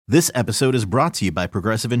This episode is brought to you by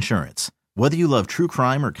Progressive Insurance. Whether you love true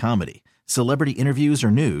crime or comedy, celebrity interviews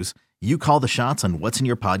or news, you call the shots on what's in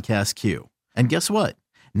your podcast queue. And guess what?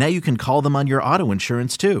 Now you can call them on your auto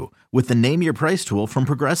insurance too with the Name Your Price tool from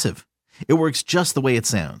Progressive. It works just the way it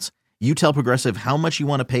sounds. You tell Progressive how much you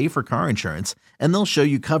want to pay for car insurance, and they'll show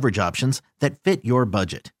you coverage options that fit your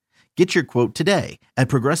budget. Get your quote today at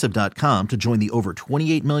Progressive.com to join the over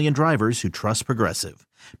 28 million drivers who trust Progressive.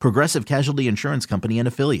 Progressive Casualty Insurance Company and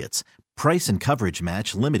Affiliates. Price and coverage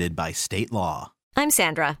match limited by state law. I'm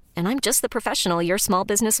Sandra, and I'm just the professional your small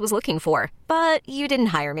business was looking for. But you didn't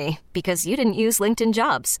hire me because you didn't use LinkedIn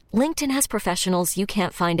Jobs. LinkedIn has professionals you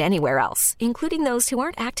can't find anywhere else, including those who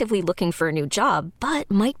aren't actively looking for a new job, but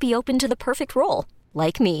might be open to the perfect role,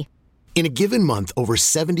 like me. In a given month, over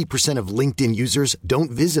 70% of LinkedIn users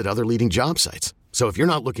don't visit other leading job sites. So if you're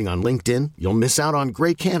not looking on LinkedIn, you'll miss out on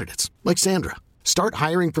great candidates like Sandra. Start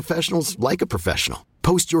hiring professionals like a professional.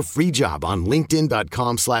 Post your free job on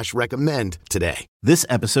linkedin.com/recommend today. This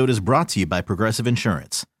episode is brought to you by Progressive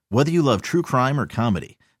Insurance. Whether you love true crime or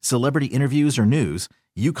comedy, celebrity interviews or news,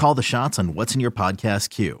 you call the shots on what's in your podcast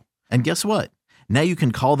queue. And guess what? Now you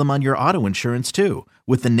can call them on your auto insurance too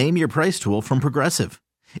with the Name Your Price tool from Progressive.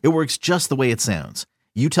 It works just the way it sounds.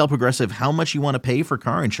 You tell Progressive how much you want to pay for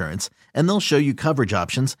car insurance, and they'll show you coverage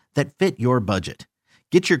options that fit your budget.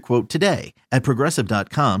 Get your quote today at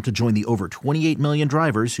Progressive.com to join the over 28 million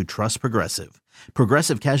drivers who trust Progressive.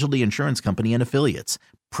 Progressive Casualty Insurance Company and Affiliates.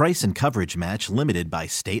 Price and coverage match limited by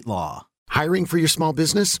state law. Hiring for your small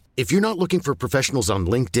business? If you're not looking for professionals on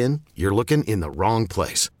LinkedIn, you're looking in the wrong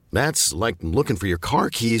place. That's like looking for your car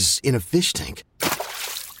keys in a fish tank.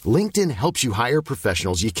 LinkedIn helps you hire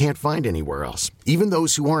professionals you can't find anywhere else, even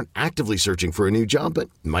those who aren't actively searching for a new job but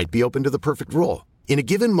might be open to the perfect role. In a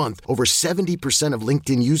given month, over 70% of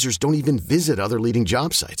LinkedIn users don't even visit other leading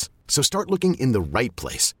job sites. So start looking in the right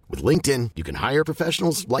place. With LinkedIn, you can hire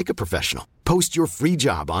professionals like a professional. Post your free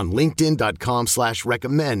job on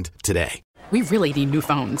linkedin.com/recommend today. We really need new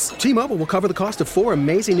phones. T-Mobile will cover the cost of 4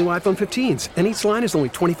 amazing new iPhone 15s, and each line is only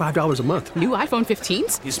 $25 a month. New iPhone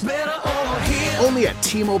 15s? It's better over here. Only at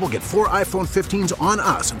T-Mobile, get 4 iPhone 15s on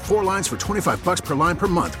us and 4 lines for $25 per line per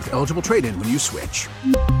month with eligible trade-in when you switch.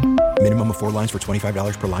 Minimum of 4 lines for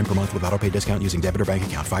 $25 per line per month with autopay discount using debit or bank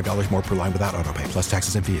account. $5 more per line without autopay, plus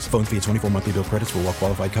taxes and fees. Phone fee at 24 monthly bill credits for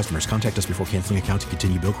well-qualified customers. Contact us before canceling account to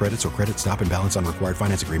continue bill credits or credit stop and balance on required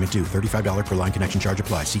finance agreement due. $35 per line connection charge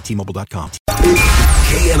applies. See T-Mobile.com.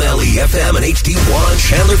 KMLE FM and HD1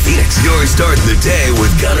 Chandler Phoenix. You're starting the day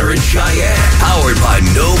with Gunner and Cheyenne. Powered by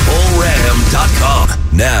NobleRam.com.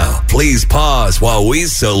 Now, please pause while we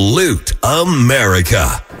salute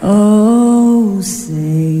America. Oh,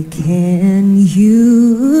 say, can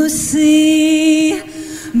you see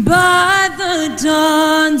by the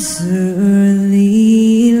dawn's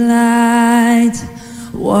early light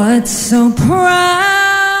what so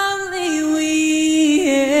proudly we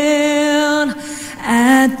hailed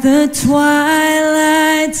at the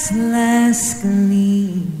twilight's last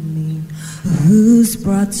gleaming, whose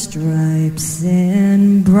broad stripes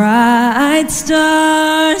and bright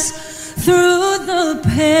stars through the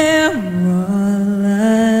perilous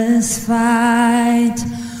fight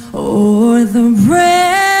o'er the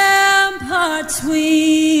ramparts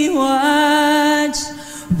we watched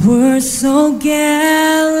were so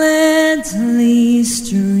gallantly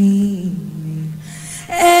streaming,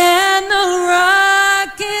 and the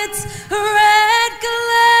rocket's red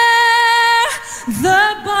glare,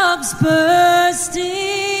 the bombs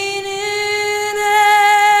bursting in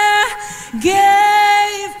air,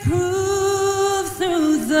 gave proof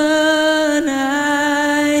through the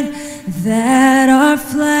night that our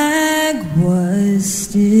flag was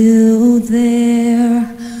still there.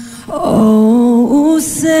 Oh,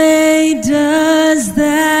 say, does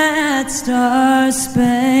that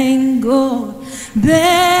star-spangled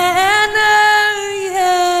banner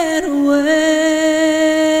yet wave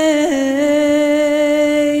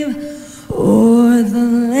o'er the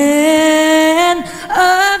land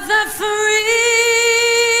of the free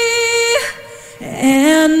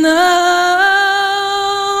and the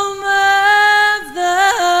home of the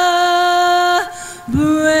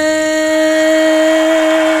brave?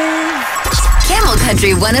 Camel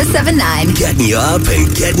Country 107.9. Getting you up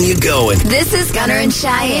and getting you going. This is Gunner and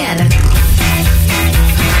Cheyenne.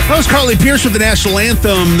 That was Carly Pierce with the national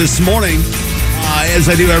anthem this morning. As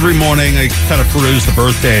I do every morning, I kind of peruse the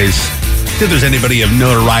birthdays. See if there's anybody of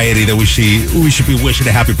notoriety that we should be wishing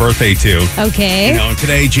a happy birthday to. Okay. You know,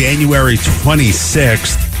 today, January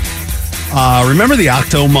 26th. Remember the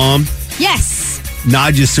Octo Mom? Yes.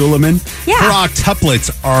 Nadja Suleman? Yeah. Her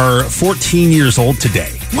octuplets are 14 years old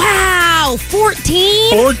today. Wow. Wow,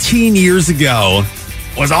 14? 14 years ago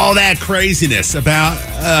was all that craziness about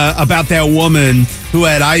that woman who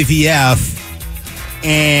had IVF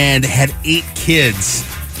and had 8 kids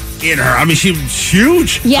in her. I mean, she was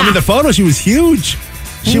huge. Yeah. I mean, the photo, she was huge.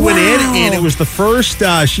 She went in, and it was the first,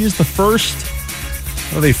 she is the first,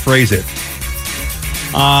 how do they phrase it?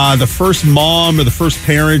 The first mom or the first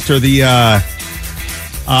parent or the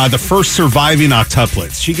first surviving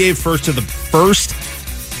octuplets. She gave birth to the first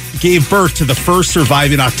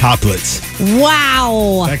surviving octuplets.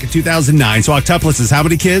 Wow. Back in 2009. So octuplets is how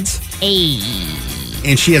many kids? 8.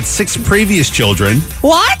 And she had 6 previous children.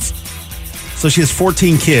 What? So she has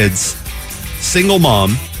 14 kids. Single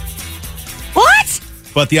mom. What?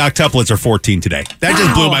 But the octuplets are 14 today. That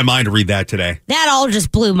just blew my mind to read that today. That all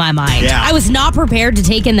just blew my mind. Yeah. I was not prepared to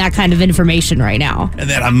take in that kind of information right now. And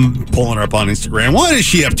then I'm pulling her up on Instagram. What is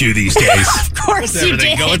she up to these days? Of course you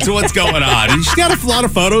did. What's going on? And she's got a lot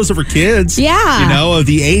of photos of her kids. Yeah. You know, of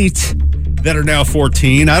the 8 that are now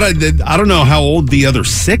 14. I don't know how old the other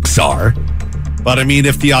 6 are. But, I mean,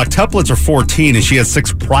 if the octuplets are 14 and she had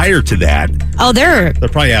 6 prior to that. Oh, they're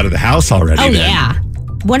probably out of the house already. Oh, then. yeah.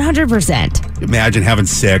 100%. Imagine having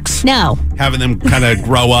 6. No. Having them kind of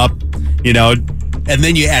grow up, you know, and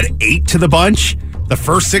then you add 8 to the bunch. The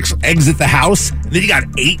first 6 exit the house, and then you got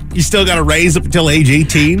 8 you still got to raise up until age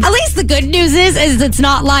 18. At least the good news is it's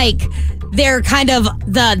not like they're kind of,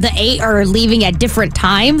 the 8 are leaving at different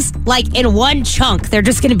times. Like, in one chunk, they're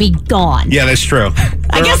just going to be gone. Yeah, that's true.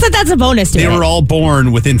 I guess that's a bonus to it. They were all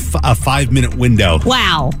born within a 5-minute window.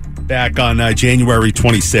 Wow. Back on January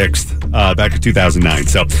 26th, back in 2009.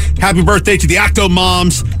 So, happy birthday to the Octo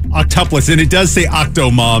Moms, octuplets. And it does say Octo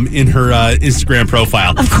Mom in her Instagram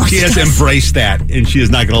profile. Of course she has embraced that, and she is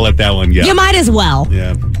not going to let that one go. You might as well.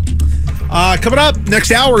 Yeah. Coming up next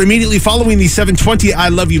hour, immediately following the 7:20 I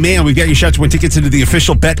Love You Man, we've got your shot to win tickets into the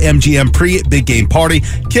official BetMGM pre-big game party.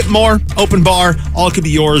 Kip Moore, open bar, all could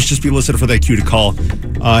be yours. Just be listening for that cue to call.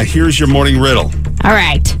 Here's your morning riddle. All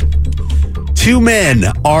right. 2 men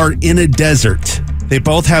are in a desert. They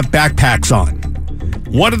both have backpacks on.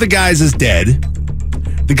 One of the guys is dead.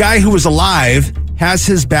 The guy who was alive has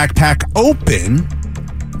his backpack open,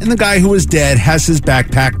 and the guy who is dead has his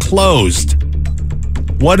backpack closed.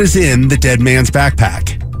 What is in the dead man's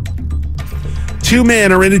backpack? 2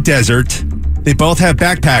 men are in a desert. They both have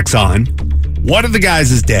backpacks on. One of the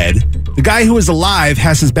guys is dead. The guy who is alive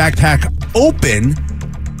has his backpack open,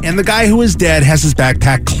 and the guy who is dead has his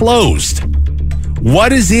backpack closed.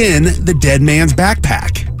 What is in the dead man's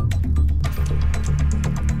backpack?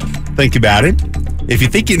 Think about it. If you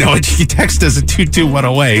think you know it, you text us at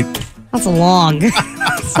 22108. That's it's a long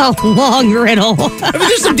riddle. I mean,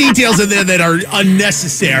 there's some details in there that are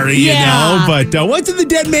unnecessary, you know, but what's in the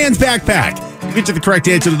dead man's backpack? We'll get you the correct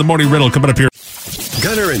answer to the morning riddle coming up here.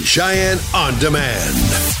 Gunner and Cheyenne on demand.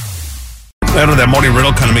 I know that morning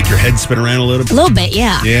riddle kind of make your head spin around a little bit. A little bit,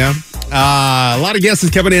 yeah. Yeah. A lot of guesses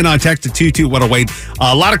coming in on text at 22108.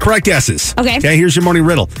 A lot of correct guesses. Okay, here's your morning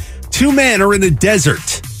riddle. 2 men are in the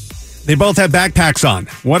desert. They both have backpacks on.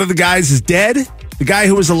 One of the guys is dead. The guy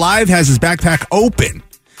who was alive has his backpack open.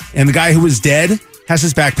 And the guy who was dead has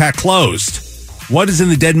his backpack closed. What is in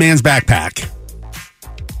the dead man's backpack?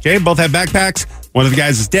 Okay, both have backpacks. One of the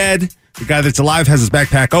guys is dead. The guy that's alive has his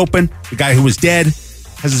backpack open. The guy who was dead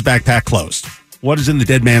has his backpack closed. What is in the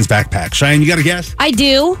dead man's backpack? Cheyenne, you got a guess? I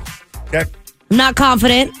do. Okay. I'm not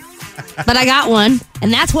confident, but I got one,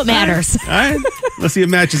 and that's what matters. All right. Let's see if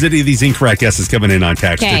it matches any of these incorrect guesses coming in on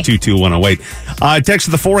text at 22108. Text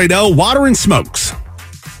to the 480, water and smokes.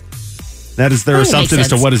 That is their assumption as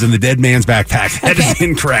to what is in the dead man's backpack. That is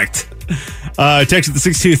incorrect. Text to the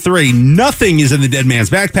 623, nothing is in the dead man's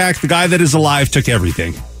backpack. The guy that is alive took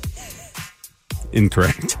everything.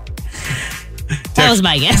 Incorrect. That was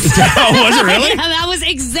my guess. Oh, was it really? Yeah, that was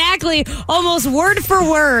exactly, almost word for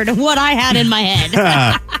word, what I had in my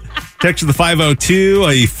head. Text to the 502,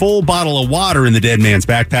 a full bottle of water in the dead man's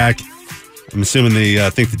backpack. I'm assuming they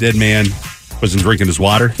think the dead man wasn't drinking his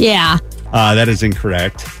water. Yeah. That is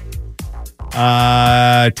incorrect.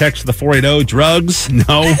 Text to the 480, drugs.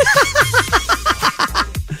 No.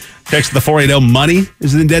 Text to the 480, money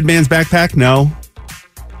is in the dead man's backpack. No.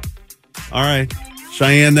 All right.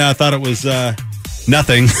 Cheyenne thought it was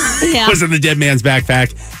nothing. Yeah. Was in the dead man's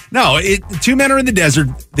backpack. No, 2 men are in the desert.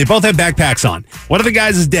 They both have backpacks on. One of the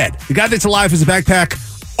guys is dead. The guy that's alive has a backpack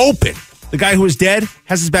open. The guy who is dead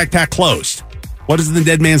has his backpack closed. What is in the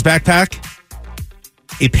dead man's backpack?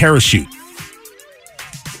 A parachute.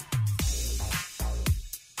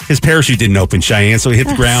 His parachute didn't open, Cheyenne, so he hit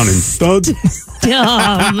the ground and thud.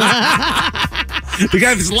 Dumb. The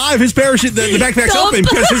guy that's alive, his parachute, the backpack's open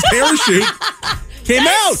because his parachute came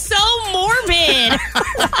out. So morbid.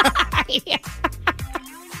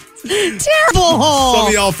 Terrible. Some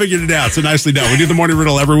of y'all figured it out, so nicely done. We do the morning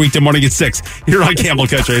riddle every weekday morning at 6 here on Camel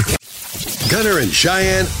Country. Gunner and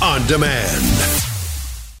Cheyenne on demand.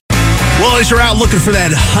 Well, as you're out looking for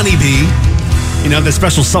that honeybee, the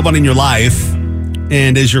special someone in your life,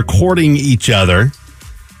 and as you're courting each other,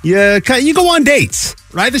 you go on dates,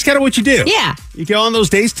 right? That's kind of what you do. Yeah. You go on those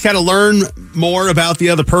dates to kind of learn more about the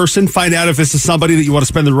other person, find out if this is somebody that you want to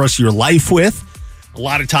spend the rest of your life with. A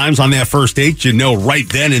lot of times on that first date, you know right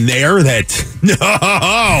then and there that, no,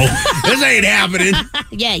 this ain't happening.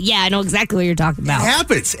 Yeah, I know exactly what you're talking about. It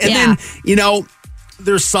happens. And then,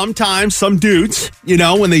 there's sometimes some dudes,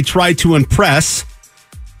 when they try to impress,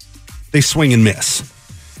 they swing and miss.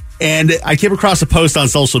 And I came across a post on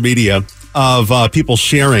social media of people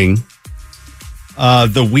sharing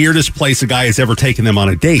the weirdest place a guy has ever taken them on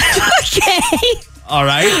a date. Okay. All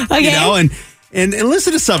right. Okay. And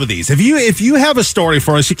listen to some of these. If you have a story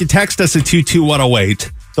for us, you can text us at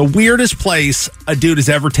 22108. The weirdest place a dude has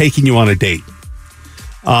ever taken you on a date.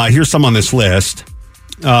 Here's some on this list.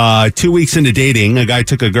 2 weeks into dating, a guy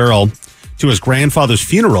took a girl to his grandfather's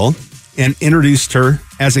funeral and introduced her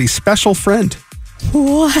as a special friend.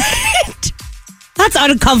 What? That's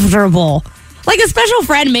uncomfortable. Like, a special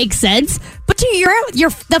friend makes sense, but to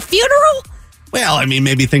the funeral? Well, I mean,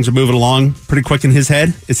 maybe things are moving along pretty quick in his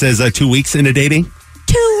head. It says 2 weeks into dating.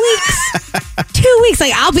 2 weeks. 2 weeks.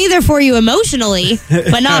 Like, I'll be there for you emotionally,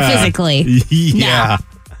 but not physically. Yeah.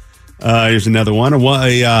 No. Here's another one.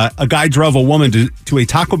 A guy drove a woman to a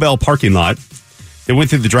Taco Bell parking lot. They went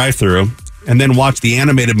through the drive-thru and then watched the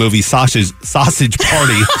animated movie Sausage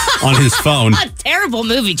Party on his phone. A terrible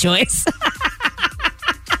movie choice.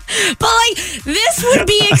 But, this would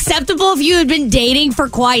be acceptable if you had been dating for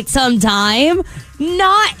quite some time.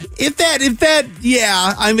 Not... If that,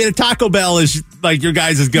 yeah. I mean, a Taco Bell is, your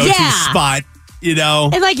guys' go-to spot,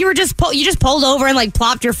 And, you just pulled over and,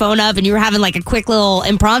 plopped your phone up and you were having, a quick little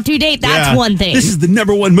impromptu date. That's one thing. This is the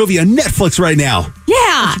 #1 movie on Netflix right now.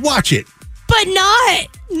 Yeah. Let's watch it. But not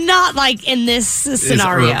in this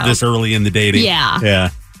scenario. This early in the dating. Yeah. Yeah.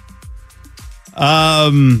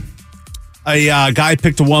 A guy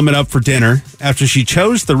picked a woman up for dinner after she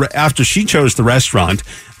chose the restaurant.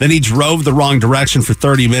 Then he drove the wrong direction for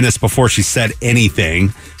 30 minutes before she said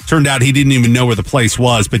anything. Turned out he didn't even know where the place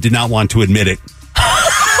was, but did not want to admit it.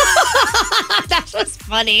 That was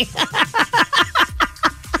funny.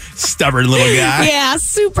 Stubborn little guy. Yeah,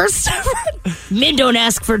 super stubborn. Men don't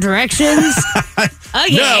ask for directions.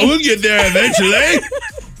 Okay. No, we'll get there eventually.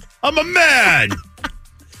 I'm a man.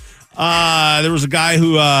 There was a guy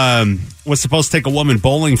who was supposed to take a woman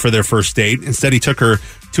bowling for their first date. Instead, he took her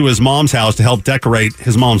to his mom's house to help decorate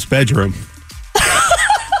his mom's bedroom.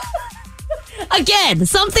 Again,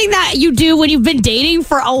 something that you do when you've been dating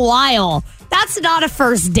for a while. That's not a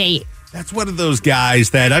first date. That's one of those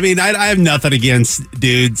guys that, I have nothing against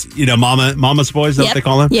dudes, mama's boys, is that what they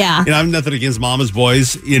call them? Yeah. I have nothing against mama's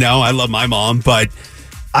boys. I love my mom, but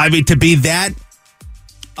to be that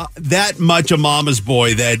much a mama's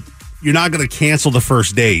boy that you're not going to cancel the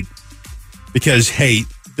first date because, hey,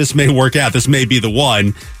 this may work out. This may be the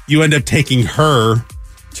one. You end up taking her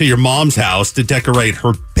to your mom's house to decorate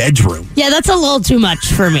her bedroom. Yeah, that's a little too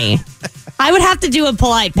much for me. I would have to do a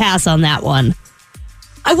polite pass on that one.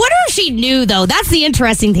 I wonder if she knew, though. That's the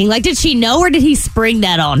interesting thing. Did she know or did he spring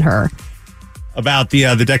that on her? About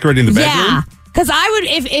the decorating the bedroom? Yeah, because I would,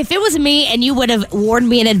 if it was me and you would have warned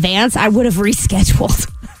me in advance, I would have rescheduled.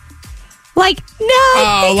 No.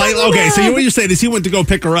 Oh, okay. So what you're saying is he went to go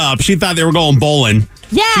pick her up. She thought they were going bowling.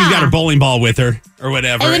 Yeah. She's got her bowling ball with her or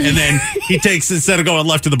whatever. And then he takes, instead of going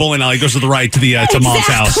left to the bowling alley, he goes to the right to the to mom's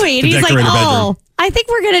house to and he's decorate her bedroom. I think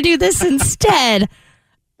we're going to do this instead.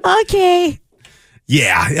 Okay.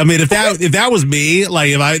 Yeah. If that was me,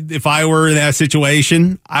 if I were in that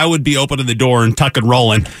situation, I would be opening the door and tuck and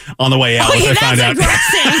rolling on the way out once I found out.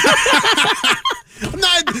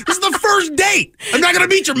 This is the first date. I'm not going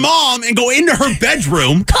to meet your mom and go into her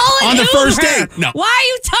bedroom on the first date. No. Why are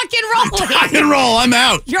you tuck and rolling? Tuck and roll. I'm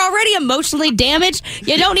out. You're already emotionally damaged.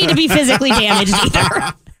 You don't need to be physically damaged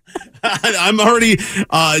either. I'm already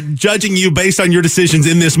judging you based on your decisions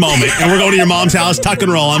in this moment. And we're going to your mom's house. Tuck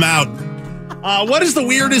and roll. I'm out. What is the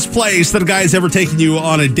weirdest place that a guy has ever taken you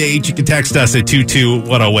on a date? You can text us at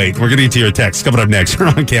 22108. We're going to get to your text coming up next. We're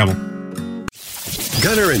on Camel.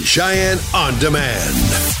 Gunner and Cheyenne on demand.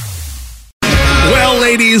 Well,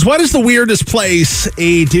 ladies, what is the weirdest place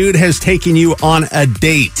a dude has taken you on a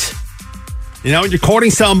date? When you're courting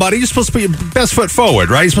somebody, you're supposed to put your best foot forward,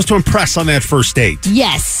 right? You're supposed to impress on that first date.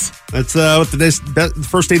 Yes. That's what the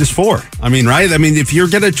first date is for. Right? If you're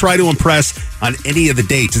going to try to impress, on any of the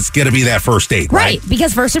dates, it's going to be that first date, right? Right,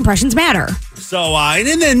 because first impressions matter. So,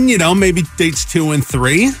 and then, maybe dates 2 and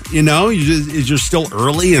 3, you're still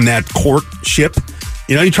early in that courtship.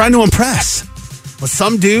 You're trying to impress. But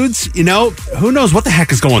some dudes, who knows what the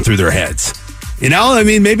heck is going through their heads?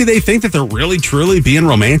 Maybe they think that they're really, truly being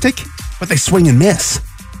romantic, but they swing and miss.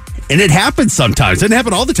 And it happens sometimes. It doesn't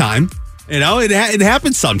happen all the time. It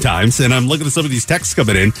happens sometimes. And I'm looking at some of these texts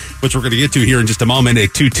coming in, which we're going to get to here in just a moment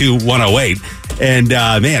at 22108. And,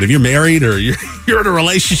 man, if you're married or you're in a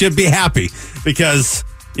relationship, be happy. Because,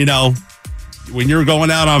 when you're going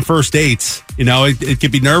out on first dates, it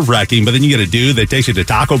can be nerve-wracking. But then you get a dude that takes you to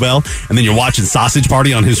Taco Bell, and then you're watching Sausage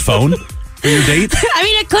Party on his phone for your date.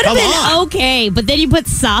 It could have been okay. But then you put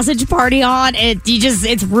Sausage Party on,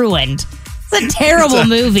 it's ruined. It's a terrible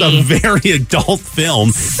movie. It's a very adult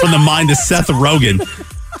film from the mind of Seth Rogen.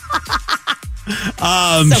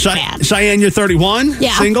 Cheyenne, you're 31,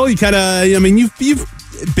 single. You kind of,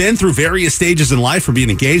 you've been through various stages in life from being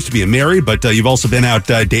engaged to being married, but you've also been out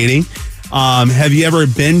dating. Have you ever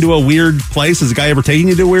been to a weird place? Has a guy ever taken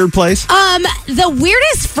you to a weird place? The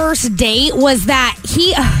weirdest first date was that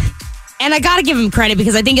and I got to give him credit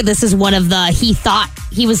because I think this is one of he thought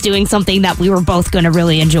he was doing something that we were both going to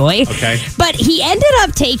really enjoy. Okay. But he ended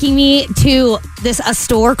up taking me to a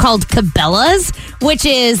store called Cabela's, which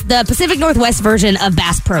is the Pacific Northwest version of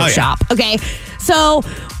Bass Pro Shop. Okay. So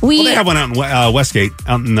they have one out in Westgate,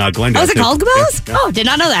 out in Glendale. Oh, is it called Cabela's? Yeah. Oh, did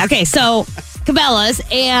not know that. Okay. So Cabela's,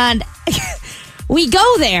 and we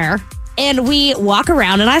go there. And we walk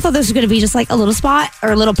around, and I thought this was going to be just like a little spot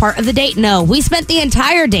or a little part of the date. No, we spent the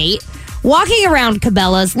entire date walking around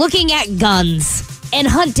Cabela's, looking at guns and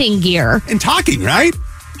hunting gear. And talking, right?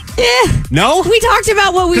 Yeah. No? We talked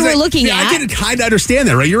about what we were looking at. I can kind of understand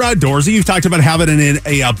that, right? You're outdoorsy. You've talked about having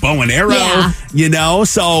a bow and arrow,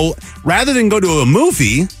 So rather than go to a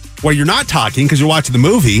movie where you're not talking because you're watching the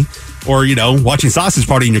movie, or, watching Sausage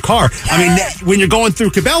Party in your car. When you're going through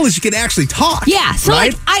Cabela's, you can actually talk. Yeah, so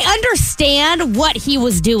right? I understand what he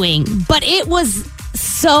was doing, but it was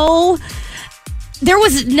there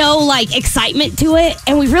was no, excitement to it,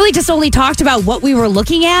 and we really just only talked about what we were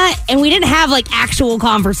looking at, and we didn't have, actual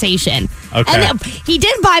conversation. Okay. And he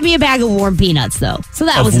did buy me a bag of warm peanuts, though, so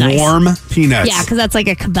that was nice. Warm peanuts. Yeah, because that's, a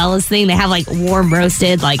Cabela's thing. They have, warm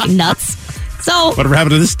roasted, nuts. So whatever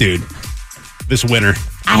happened to this dude this winter?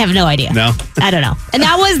 I have no idea. No? I don't know. And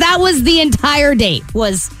that was the entire date,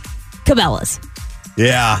 was Cabela's.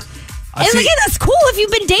 Yeah. Again, that's cool if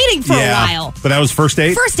you've been dating for a while. But that was first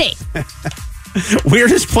date? First date.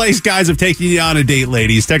 Weirdest place guys have taken you on a date,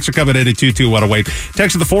 ladies. Text are coming in at 22108.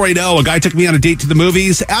 Text to the 480. A guy took me on a date to the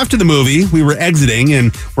movies. After the movie, we were exiting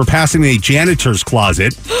and we're passing a janitor's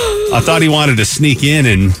closet. I thought he wanted to sneak in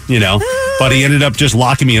and, but he ended up just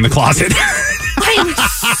locking me in the closet. I'm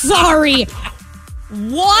sorry.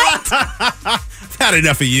 What? I've had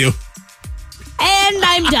enough of you. And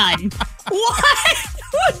I'm done. What?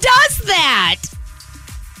 Who does that?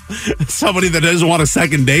 Somebody that doesn't want a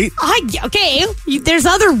second date? Okay, there's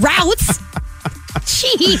other routes.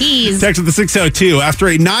 Jeez. Text at the 602. After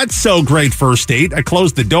a not so great first date, I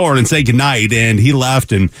closed the door and said goodnight, and he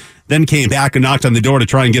left and then came back and knocked on the door to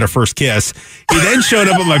try and get a first kiss. He then showed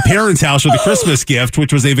up at my parents' house with a Christmas gift,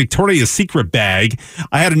 which was a Victoria's Secret bag.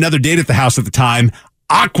 I had another date at the house at the time.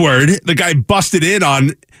 Awkward. The guy busted in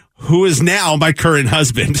on who is now my current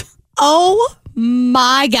husband. Oh,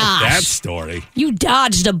 my gosh. That story. You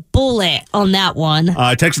dodged a bullet on that one.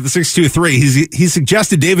 Text at the 623. He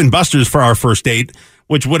suggested Dave & Buster's for our first date,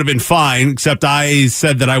 which would have been fine, except I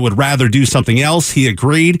said that I would rather do something else. He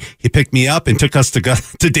agreed. He picked me up and took us to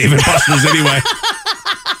Dave & Buster's anyway.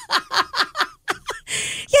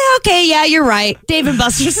 Yeah, okay, yeah, you're right. Dave &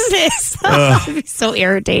 Buster's is. I'd be so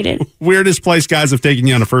irritated. Weirdest place guys have taken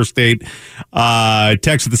you on a first date.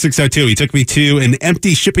 Text at the 602. He took me to an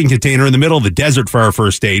empty shipping container in the middle of the desert for our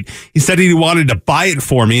first date. He said he wanted to buy it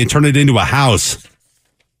for me and turn it into a house.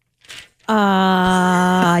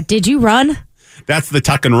 Did you run? That's the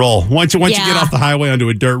tuck and roll. Once you get off the highway onto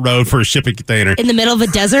a dirt road for a shipping container. In the middle of a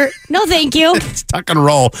desert? No, thank you. It's tuck and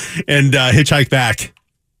roll and hitchhike back.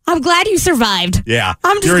 I'm glad you survived. Yeah.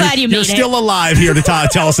 I'm just glad you made it. You're still alive here to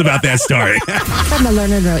tell us about that story. From the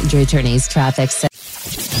Lerner Road Injury Attorneys Traffic Center.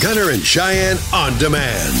 Gunner and Cheyenne on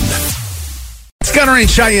demand. It's Gunner and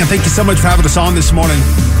Cheyenne. Thank you so much for having us on this morning.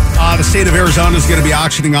 The state of Arizona is going to be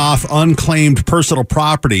auctioning off unclaimed personal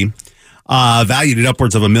property valued at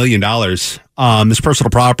upwards of $1 million. This personal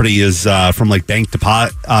property is from bank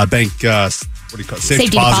deposit, what do you call it? Safe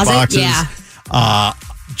deposit boxes. Yeah.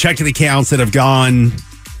 Checking accounts that have gone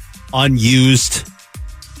unused.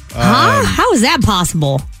 How is that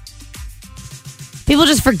possible? People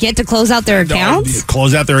just forget to close out their accounts?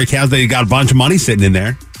 Close out their accounts. They got a bunch of money sitting in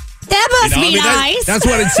there. That must be nice. That's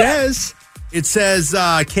what it says. It says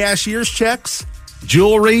cashier's checks,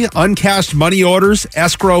 jewelry, uncashed money orders,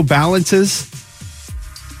 escrow balances,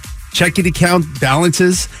 checking account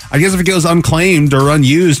balances. I guess if it goes unclaimed or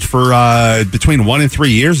unused for between 1 and 3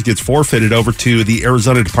 years, it gets forfeited over to the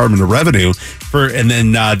Arizona Department of Revenue. And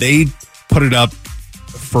then they put it up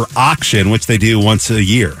for auction, which they do once a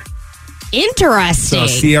year. Interesting. So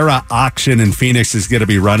Sierra Auction in Phoenix is going to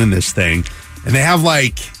be running this thing. And they have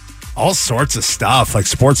like all sorts of stuff, like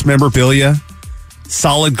sports memorabilia,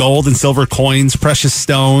 solid gold and silver coins, precious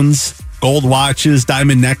stones, gold watches,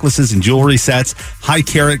 diamond necklaces, and jewelry sets, high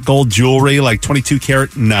carat gold jewelry, like 22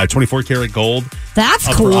 karat and 24 karat gold. That's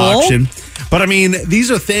up cool. For auction. But I mean, these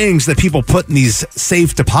are things that people put in these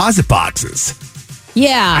safe deposit boxes.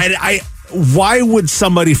 Yeah. Why would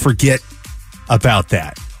somebody forget about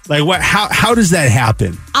that? Like, what? How does that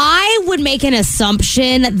happen? I would make an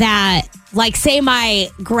assumption that, like, say my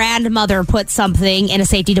grandmother put something in a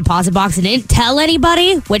safety deposit box and didn't tell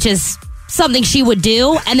anybody, which is something she would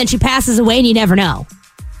do, and then she passes away and you never know.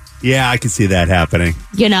 Yeah, I can see that happening.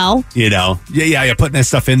 You know? Yeah, you're putting that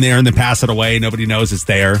stuff in there and then pass it away. Nobody knows it's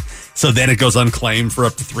there. So then it goes unclaimed for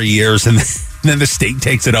up to 3 years, and then the state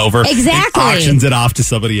takes it over. Exactly. And auctions it off to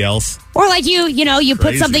somebody else. Or like you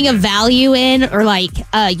put something of value in, or like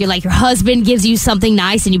your husband gives you something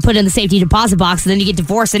nice and you put it in the safety deposit box, and then you get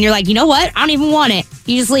divorced and you're like, you know what? I don't even want it.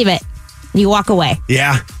 You just leave it and you walk away.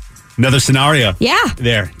 Yeah. Another scenario. Yeah.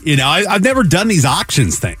 There. I've never done these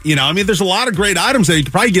auctions thing. There's a lot of great items that you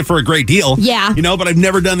could probably get for a great deal. Yeah. But I've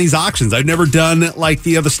never done these auctions. I've never done like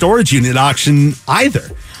the storage unit auction either.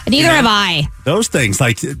 Neither have I. Those things,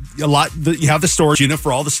 like you have the storage unit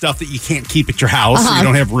for all the stuff that you can't keep at your house, you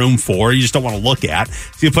don't have room for, you just don't want to look at.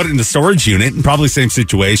 So you put it in the storage unit, and probably same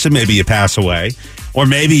situation. Maybe you pass away, or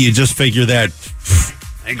maybe you just figure that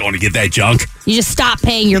I ain't going to get that junk. You just stop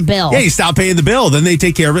paying your bill. Yeah, you stop paying the bill. Then they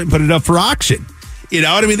take care of it and put it up for auction. You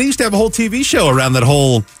know what I mean? They used to have a whole TV show around that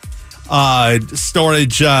whole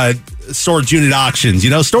storage unit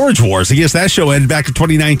auctions, Storage Wars. I guess that show ended back in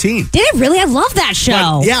 2019. Did it really? I love that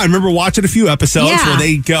show. But, yeah, I remember watching a few episodes where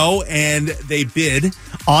they go and they bid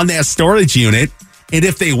on that storage unit. And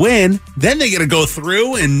if they win, then they got to go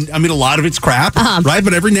through, and a lot of it's crap, right?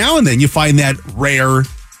 But every now and then you find that rare,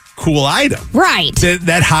 cool item. Right.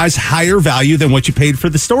 That has higher value than what you paid for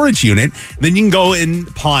the storage unit. Then you can go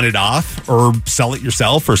and pawn it off or sell it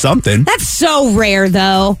yourself or something. That's so rare,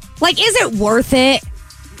 though. Like, is it worth it?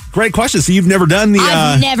 Great question. So you've never done the...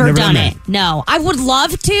 I've never done it. No. I would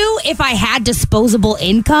love to if I had disposable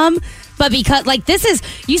income, but because,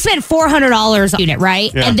 you spent $400 on unit,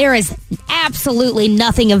 right? Yeah. And there is absolutely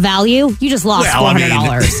nothing of value. You just lost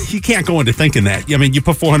 $400. You can't go into thinking that. You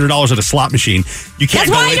put $400 at a slot machine. You can't.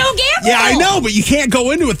 That's why I don't gamble. Yeah, I know, but you can't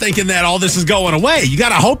go into it thinking that all this is going away. You got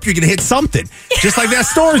to hope you're going to hit something. Just like that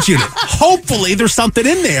storage unit. Hopefully there's something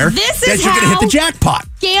in there that you're going to hit the jackpot.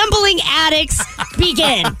 Gambling addicts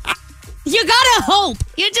begin. You gotta hope.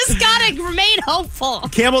 You just gotta remain hopeful.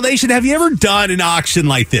 Camel Nation, have you ever done an auction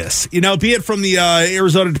like this? Be it from the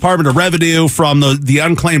Arizona Department of Revenue, from the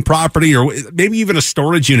unclaimed property, or maybe even a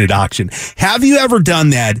storage unit auction. Have you ever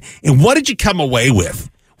done that? And what did you come away with?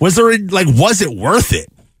 Was it worth it?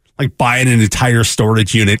 Like buying an entire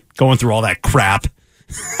storage unit, going through all that crap.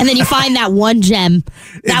 And then you find that one gem,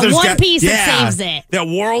 that piece that saves it. That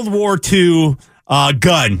World War II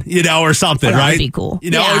gun, or something, right? That'd be cool.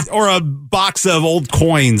 Or a box of old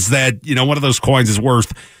coins that, one of those coins is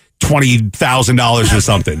worth $20,000 or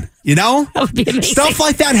something. That would be amazing. Stuff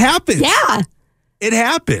like that happens. Yeah. It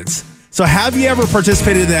happens. So have you ever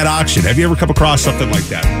participated in that auction? Have you ever come across something like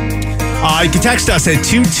that? You can text us at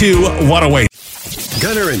 22108.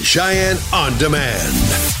 Gunner and Cheyenne on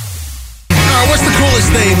demand. What's the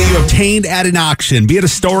coolest thing that you obtained at an auction? Be it a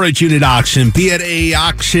storage unit auction, be it a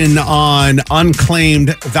auction on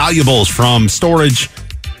unclaimed valuables from storage,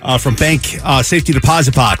 from bank safety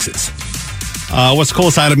deposit boxes. What's the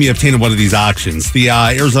coolest item you obtained in one of these auctions? The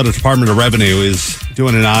Arizona Department of Revenue is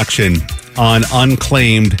doing an auction on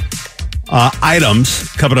unclaimed items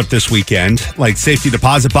coming up this weekend, like safety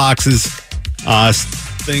deposit boxes,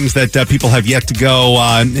 things that people have yet to go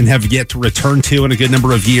and have yet to return to in a good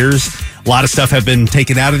number of years. A lot of stuff have been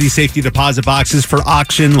taken out of these safety deposit boxes for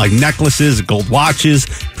auction, like necklaces, gold watches,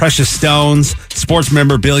 precious stones, sports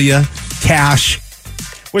memorabilia, cash.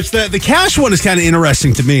 Which the cash one is kind of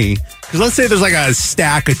interesting to me, because let's say there's like a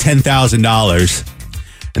stack of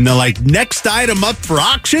 $10,000, and they're like, next item up for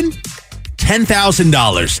auction,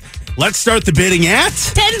 $10,000. Let's start the bidding at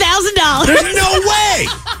 $10,000. There's no way.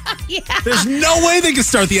 Yeah. There's no way they can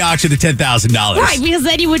start the auction at $10,000. Right, because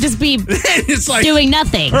then you would just be it's like, doing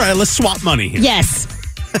nothing. All right, let's swap money here. Yes.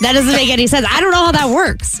 That doesn't make any sense. I don't know how that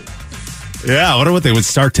works. Yeah, I wonder what they would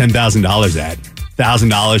start $10,000 at.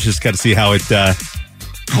 $1,000, just got to see how it... I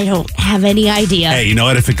don't have any idea. Hey, you know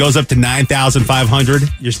what? If it goes up to $9,500,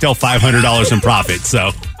 you're still $500 in profit, so...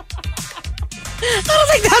 I don't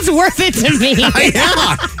think that's worth it to me.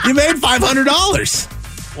 Yeah, you made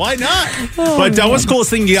 $500. Why not? But what's the coolest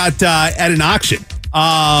thing you got at an auction?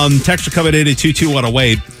 Texture coming in at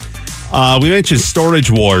 22108. We mentioned Storage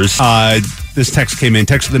Wars. This text came in,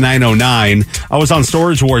 text of the 909. I was on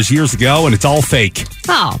Storage Wars years ago, and it's all fake.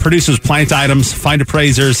 Oh. Producers plant items, find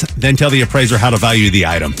appraisers, then tell the appraiser how to value the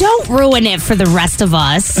item. Don't ruin it for the rest of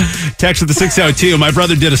us. Text of the 602. My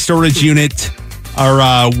brother did a storage unit, or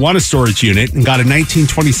won a storage unit, and got a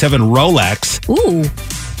 1927 Rolex. Ooh.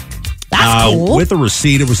 That's cool. With a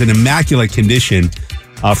receipt. It was in immaculate condition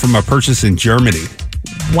from a purchase in Germany.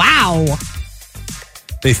 Wow.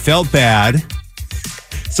 They felt bad,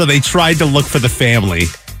 so they tried to look for the family.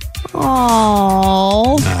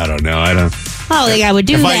 Oh. I don't know. I don't think I would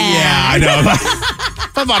do that. I know.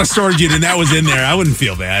 If I bought a storage unit and that was in there, I wouldn't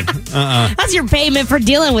feel bad. That's your payment for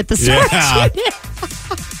dealing with the storage unit.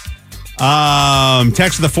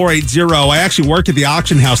 Text of the 480. I actually work at the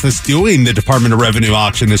auction house that's doing the Department of Revenue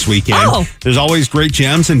auction this weekend. Oh. There's always great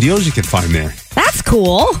gems and deals you can find there. That's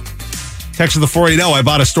cool. Text of the 480. I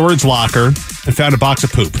bought a storage locker and found a box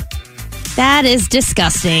of poop. That is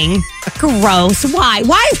disgusting. Gross. Why?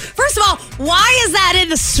 First of all, why is that in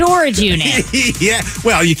the storage unit? Yeah.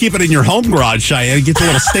 Well, you keep it in your home garage, Cheyenne. It gets a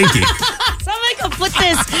little stinky. Somebody can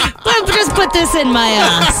just put this in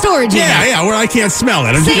my storage unit. Yeah, where I can't smell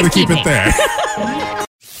it. I'm just going to keep it there.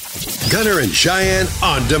 Gunner and Cheyenne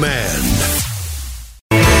on demand.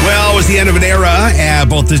 Well, it was the end of an era at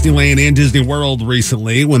both Disneyland and Disney World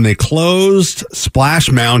recently when they closed Splash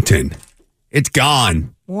Mountain. It's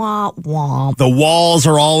gone. Womp womp. The walls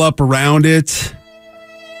are all up around it.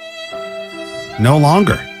 No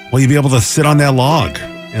longer will you be able to sit on that log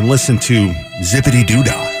and listen to Zippity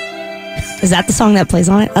Doo-Dah. Is that the song that plays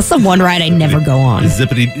on it? That's the one ride I never go on.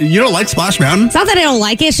 Zippity. You don't like Splash Mountain? It's not that I don't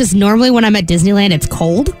like it. It's just normally when I'm at Disneyland, it's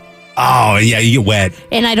cold. Oh, yeah, you get wet.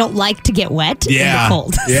 And I don't like to get wet in the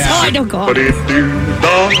cold. Yeah. So I don't go on.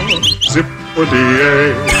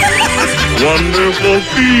 Wonderful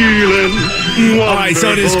feeling. All right,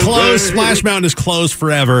 so it is closed. Splash Mountain is closed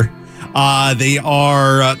forever. They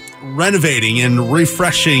are renovating and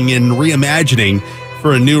refreshing and reimagining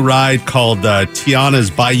for a new ride called Tiana's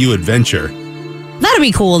Bayou Adventure. That'd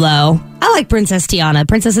be cool, though. I like Princess Tiana.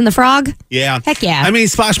 Princess and the Frog? Yeah. Heck yeah. I mean,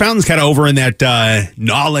 Splash Mountain's kind of over in that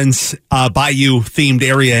Nolans Bayou-themed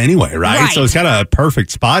area anyway, right? So it's kind of a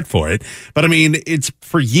perfect spot for it. But, I mean, it's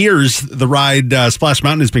for years, the ride Splash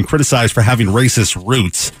Mountain has been criticized for having racist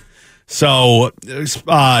roots. So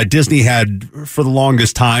Disney had, for the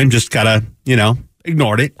longest time, just kind of,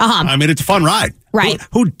 ignored it. I mean, it's a fun ride. Right.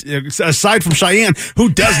 Who aside from Cheyenne, who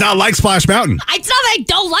does not like Splash Mountain? It's not that I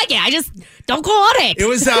don't like it. I just don't go on it. It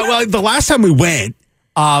was, the last time we went,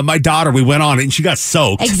 my daughter, we went on it and she got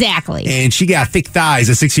soaked. Exactly. And she got thick thighs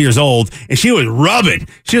at 6 years old and she was rubbing.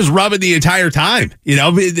 She was rubbing the entire time,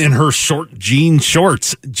 in her short jean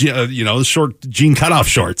shorts, short jean cutoff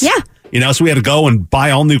shorts. Yeah. So we had to go and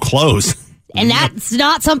buy all new clothes. And that's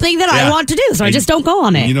not something that I want to do, so I just don't go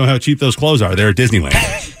on it. You know how cheap those clothes are. They're at Disneyland.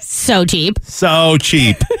 So cheap. So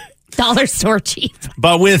cheap. Dollar store cheap.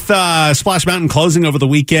 But with Splash Mountain closing over the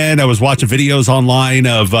weekend, I was watching videos online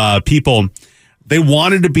of people. They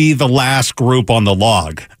wanted to be the last group on the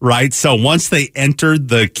log, right? So once they entered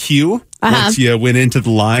the queue, once you went into the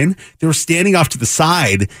line, they were standing off to the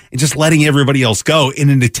side and just letting everybody else go in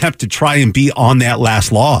an attempt to try and be on that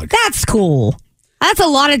last log. That's cool. That's a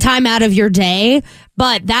lot of time out of your day,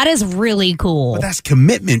 but that is really cool. But that's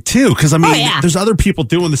commitment, too, because, there's other people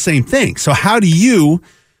doing the same thing. So how do you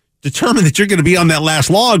determine that you're going to be on that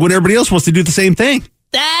last log when everybody else wants to do the same thing?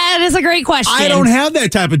 That is a great question. I don't have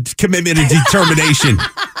that type of commitment and determination.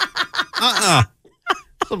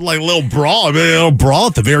 Like a little brawl. A little brawl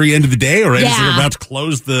at the very end of the day, or as they're about to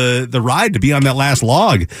close the ride to be on that last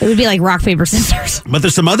log. It would be like rock, paper, scissors. But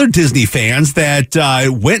there's some other Disney fans that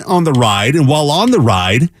went on the ride, and while on the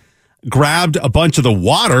ride, grabbed a bunch of the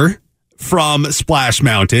water from Splash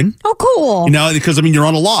Mountain. Oh, cool. Because, you're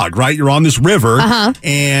on a log, right? You're on this river.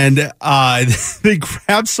 And they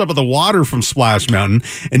grabbed some of the water from Splash Mountain,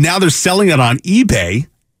 and now they're selling it on eBay.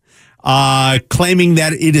 Claiming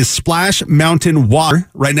that it is Splash Mountain water.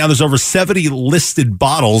 Right now, there's over 70 listed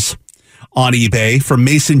bottles on eBay, from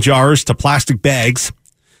mason jars to plastic bags,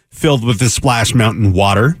 filled with this Splash Mountain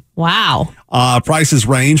water. Wow. Prices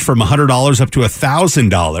range from $100 up to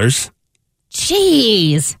 $1,000.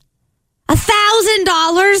 Jeez.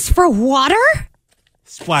 $1,000 for water?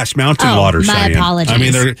 Splash Mountain water, my Cheyenne. apologies. I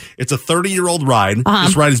mean, it's a 30-year-old ride.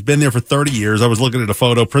 This ride has been there for 30 years. I was looking at a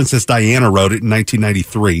photo. Princess Diana rode it in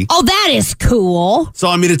 1993. Oh, that is cool. So,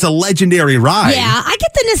 I mean, it's a legendary ride. Yeah, I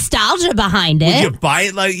get the nostalgia behind it. Would you buy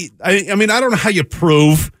it? Like, I mean, I don't know how you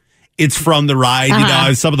prove it's from the ride. You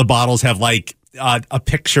know, some of the bottles have like a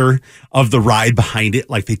picture of the ride behind it.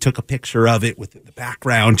 Like they took a picture of it with the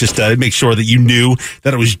background just to make sure that you knew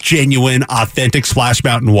that it was genuine, authentic Splash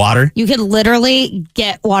Mountain water. You could literally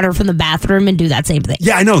get water from the bathroom and do that same thing.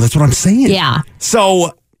 Yeah, I know. That's what I'm saying. Yeah.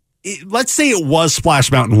 So let's say it was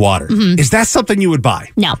Splash Mountain water. Is that something you would buy?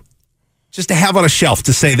 No. Just to have on a shelf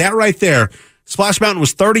to say that right there. Splash Mountain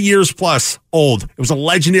was 30 years plus old. It was a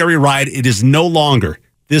legendary ride. It is no longer.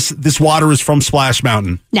 This water is from Splash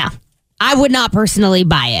Mountain. No. I would not personally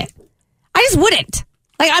buy it. I just wouldn't.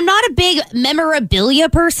 Like, I'm not a big memorabilia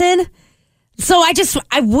person, so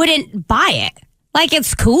I wouldn't buy it. Like,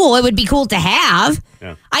 it's cool. It would be cool to have.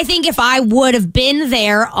 Yeah. I think if I would have been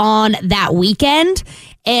there on that weekend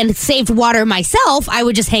and saved water myself, I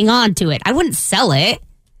would just hang on to it. I wouldn't sell it.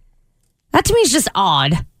 That to me is just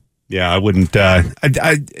odd. Yeah, I wouldn't.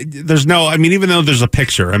 There's no, I mean, even though there's a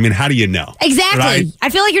picture, I mean, how do you know? Exactly. Right? I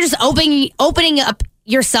feel like you're just opening up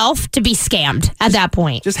yourself to be scammed at that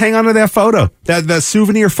point. Just hang on to that photo, that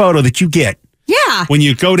souvenir photo that you get. Yeah. When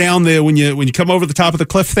you go down when you come over the top of the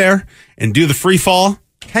cliff there and do the free fall,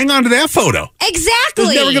 hang on to that photo. Exactly.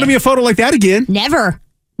 There's never going to be a photo like that again. Never.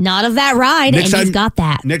 Not of that ride, and you've got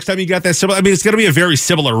that. Next time you got that similar, I mean, it's going to be a very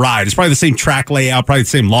similar ride. It's probably the same track layout, probably the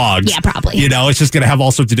same logs. Yeah, probably. You know, it's just going to have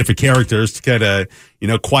all sorts of different characters to kind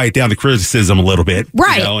of, quiet down the criticism a little bit.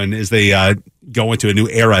 Right. You know, and as they go into a new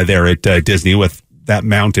era there at Disney with that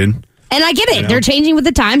mountain. And I get it. They're changing with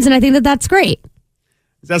the times, and I think that that's great.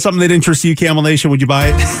 Is that something that interests you, Camel Nation? Would you buy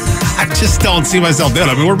it? I just don't see myself doing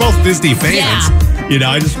it. I mean, we're both Disney fans. Yeah. You know,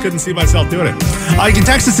 I just couldn't see myself doing it. You can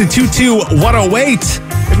text us at 22108.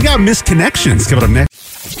 If you got misconnections coming up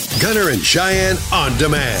next. Gunner and Cheyenne on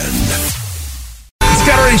demand. It's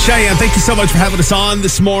Gunner and Cheyenne. Thank you so much for having us on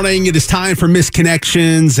this morning. It is time for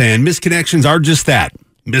misconnections, and misconnections are just that.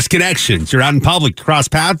 Misconnections. You're out in public, cross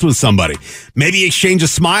paths with somebody. Maybe exchange a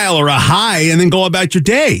smile or a hi and then go about your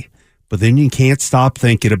day. But then you can't stop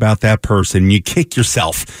thinking about that person. You kick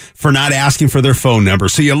yourself for not asking for their phone number.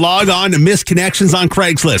 So you log on to Misconnections on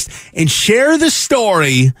Craigslist and share the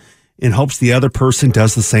story in hopes the other person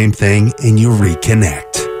does the same thing and you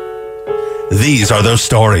reconnect. These are those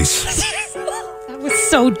stories. That was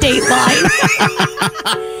so Dateline.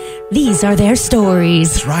 These are their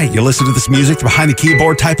stories. That's right. You listen to this music behind the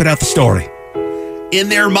keyboard, typing out the story. In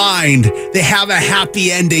their mind, they have a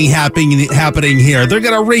happy ending happening here. They're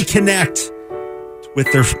going to reconnect with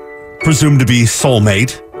their presumed to be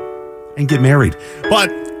soulmate and get married. But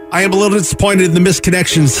I am a little disappointed in the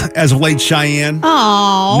misconnections as of late, Cheyenne.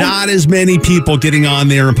 Oh, not as many people getting on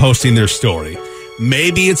there and posting their story.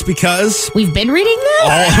 Maybe it's because we've been reading them.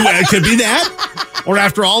 Oh, it could be that. Or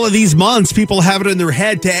after all of these months, people have it in their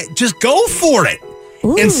head to just go for it.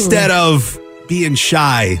 Ooh. Instead of being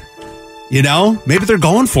shy. You know, maybe they're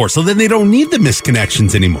going for it, so then they don't need the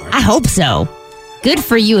misconnections anymore. I hope so. Good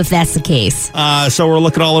for you if that's the case. So we're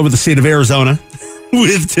looking all over the state of Arizona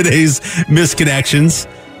with today's misconnections.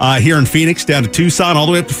 Here in Phoenix, down to Tucson, all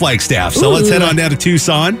the way up to Flagstaff. So let's head on down to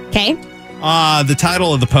Tucson. Okay. The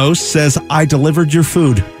title of the post says, I delivered your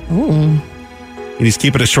food. Ooh. And he's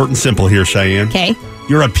keeping it short and simple here, Cheyenne. Okay.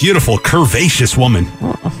 You're a beautiful, curvaceous woman.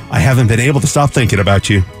 Oh. I haven't been able to stop thinking about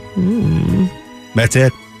you. That's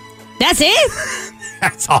it. That's it?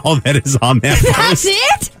 That's all that is on that post. That's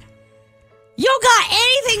it? You don't got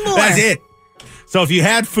anything more? That's it. So if you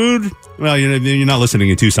had food, well, you're not listening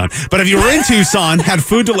in Tucson. But if you were in Tucson, had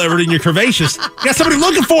food delivered and you're curvaceous, you got somebody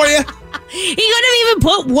looking for you. He couldn't even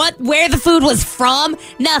put where the food was from.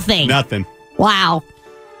 Nothing. Nothing. Wow.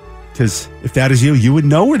 Because if that is you, you would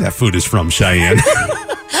know where that food is from, Cheyenne.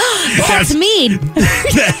 That's me.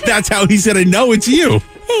 That's how he's going to know it's you.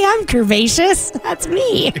 Hey, I'm curvaceous. That's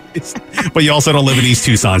me. But you also don't live in East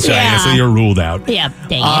Tucson, Cheyenne, so you're ruled out. Yeah,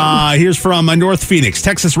 dang it. Here's from North Phoenix,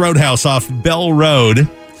 Texas Roadhouse off Bell Road.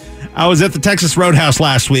 I was at the Texas Roadhouse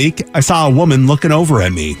last week. I saw a woman looking over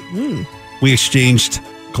at me. We exchanged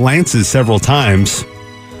glances several times.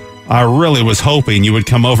 I really was hoping you would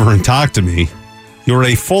come over and talk to me. You're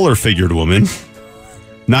a fuller-figured woman.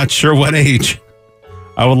 Not sure what age.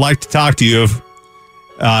 I would like to talk to you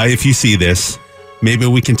if you see this. maybe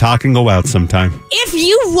we can talk and go out sometime. If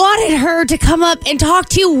you wanted her to come up and talk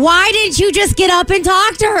to you, why didn't you just get up and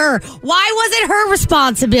talk to her? Why was it her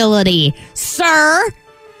responsibility, sir?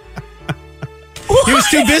 He was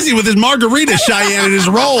too busy with his margarita, Cheyenne, and his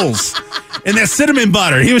rolls. And that cinnamon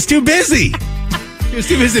butter. He was too busy. He was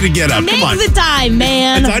too busy to get up. Come on. Make the time,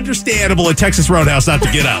 man. It's understandable at Texas Roadhouse not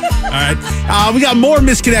to get up. All right. We got more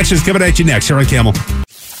misconnections coming at you next here on Camel.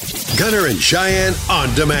 Gunner and Cheyenne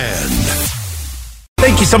on demand.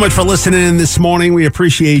 Thank you so much for listening in this morning. We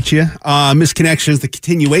appreciate you. Misconnections, the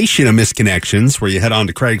continuation of Misconnections, where you head on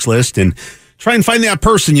to Craigslist and try and find that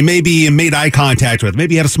person you maybe made eye contact with.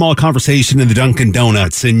 Maybe you had a small conversation in the Dunkin'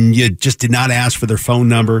 Donuts and you just did not ask for their phone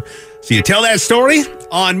number. So you tell that story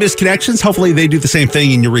on Misconnections. Hopefully they do the same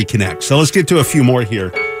thing and you reconnect. So let's get to a few more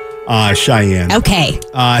here. Cheyenne. Okay.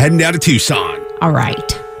 Heading down to Tucson. All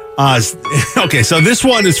right. Okay, so this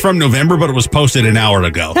one is from November, but it was posted an hour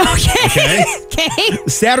ago. Okay.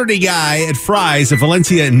 Saturday guy at Fry's at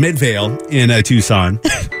Valencia in Midvale in Tucson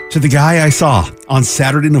to the guy I saw on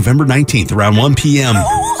Saturday, November 19th around 1 p.m.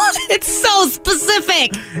 It's so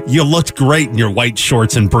specific. You looked great in your white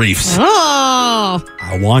shorts and briefs. Oh.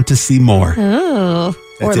 I want to see more. Oh.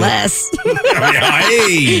 Or less.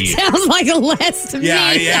 Hey. Sounds like a less to me.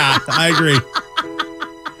 Yeah, I agree.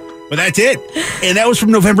 But that's it. And that was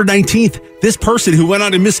from November 19th. This person who went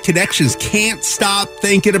on to Misconnections can't stop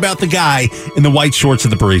thinking about the guy in the white shorts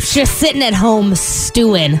and the briefs. Just sitting at home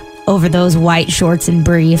stewing over those white shorts and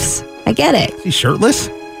briefs. I get it. Is he shirtless?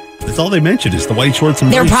 That's all they mentioned is the white shorts and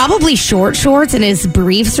briefs. They're probably short shorts and his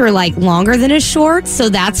briefs are like longer than his shorts. So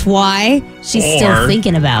that's why she's still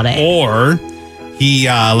thinking about it. Or he,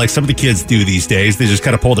 like some of the kids do these days, they just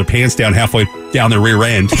kind of pull their pants down halfway down their rear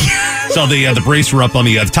end. So the briefs were up on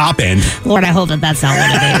the top end. Lord, I hope that's not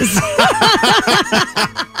what it is.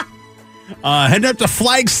 Heading up to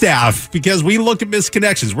Flagstaff because we look at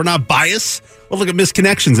Misconnections. We're not biased. We'll look at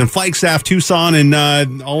Misconnections in Flagstaff, Tucson,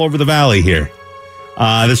 and all over the valley here.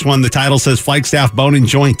 This one, the title says Flagstaff Bone and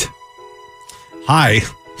Joint. Hi.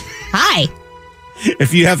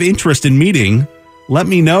 If you have interest in meeting, let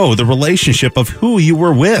me know the relationship of who you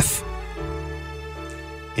were with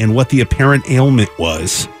and what the apparent ailment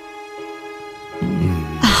was.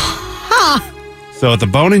 So at the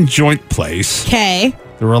Bone and Joint place, okay,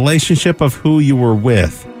 the relationship of who you were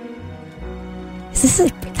with.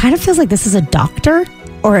 It kind of feels like this is a doctor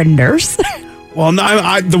or a nurse. Well,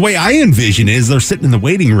 no, the way I envision it is they're sitting in the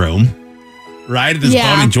waiting room, right, at this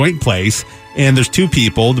Bone and Joint place, and there's two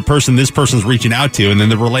people, the person this person's reaching out to, and then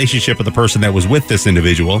the relationship of the person that was with this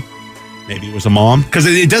individual. Maybe it was a mom. Because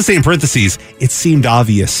it does say in parentheses, it seemed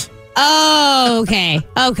obvious. Oh,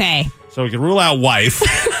 okay. So we can rule out wife.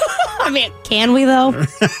 I mean, can we though?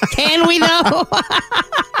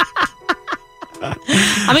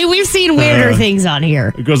 I mean, we've seen weirder things on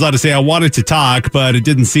here. It goes on to say, I wanted to talk, but it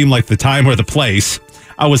didn't seem like the time or the place.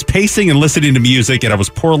 I was pacing and listening to music, and I was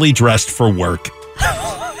poorly dressed for work.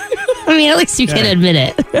 I mean, at least you can admit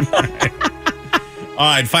it. All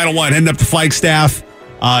right, final one. Heading up to Flagstaff.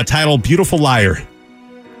 Title, Beautiful Liar.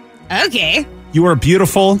 Okay. You are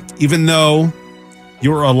beautiful, even though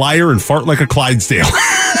you are a liar and fart like a Clydesdale.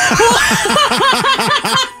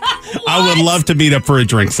 I would love to meet up for a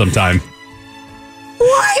drink sometime.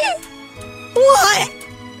 What?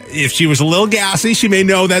 If she was a little gassy, she may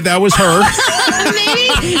know that was her.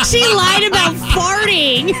 Maybe she lied about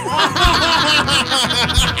farting.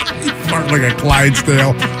 Fart like a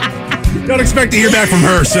Clydesdale. Don't expect to hear back from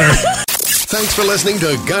her, sir. Thanks for listening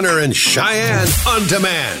to Gunner and Cheyenne on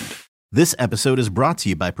Demand. This episode is brought to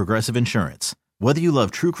you by Progressive Insurance. Whether you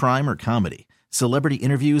love true crime or comedy, celebrity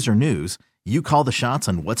interviews or news, you call the shots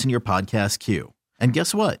on what's in your podcast queue. And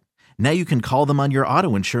guess what? Now you can call them on your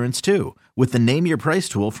auto insurance too with the Name Your Price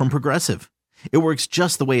tool from Progressive. It works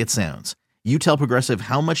just the way it sounds. You tell Progressive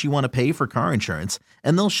how much you want to pay for car insurance,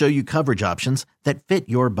 and they'll show you coverage options that fit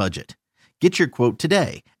your budget. Get your quote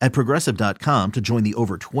today at Progressive.com to join the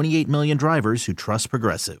over 28 million drivers who trust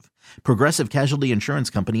Progressive. Progressive Casualty Insurance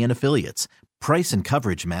Company and Affiliates. Price and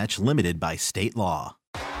coverage match limited by state law.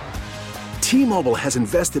 T-Mobile has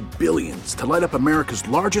invested billions to light up America's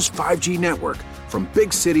largest 5G network, from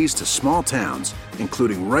big cities to small towns,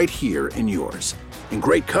 including right here in yours. And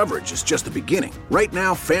great coverage is just the beginning. Right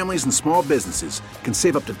now, families and small businesses can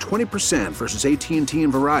save up to 20% versus AT&T and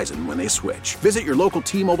Verizon when they switch. Visit your local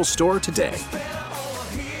T-Mobile store today.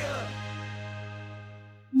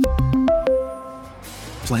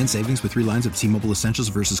 Plan savings with 3 lines of T-Mobile Essentials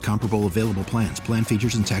versus comparable available plans. Plan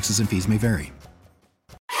features and taxes and fees may vary.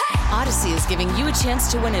 Odyssey is giving you a chance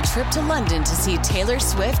to win a trip to London to see Taylor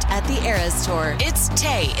Swift at the Eras Tour. It's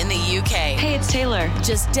Tay in the UK. Hey, it's Taylor.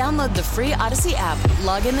 Just download the free Odyssey app,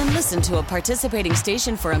 log in and listen to a participating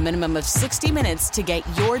station for a minimum of 60 minutes to get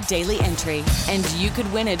your daily entry. And you could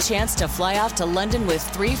win a chance to fly off to London with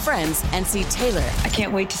 3 friends and see Taylor. I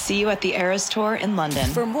can't wait to see you at the Eras Tour in London.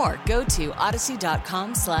 For more, go to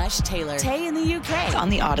odyssey.com/Taylor. Tay in the UK. It's on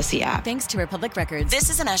the Odyssey app. Thanks to Republic Records. This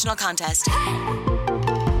is a national contest.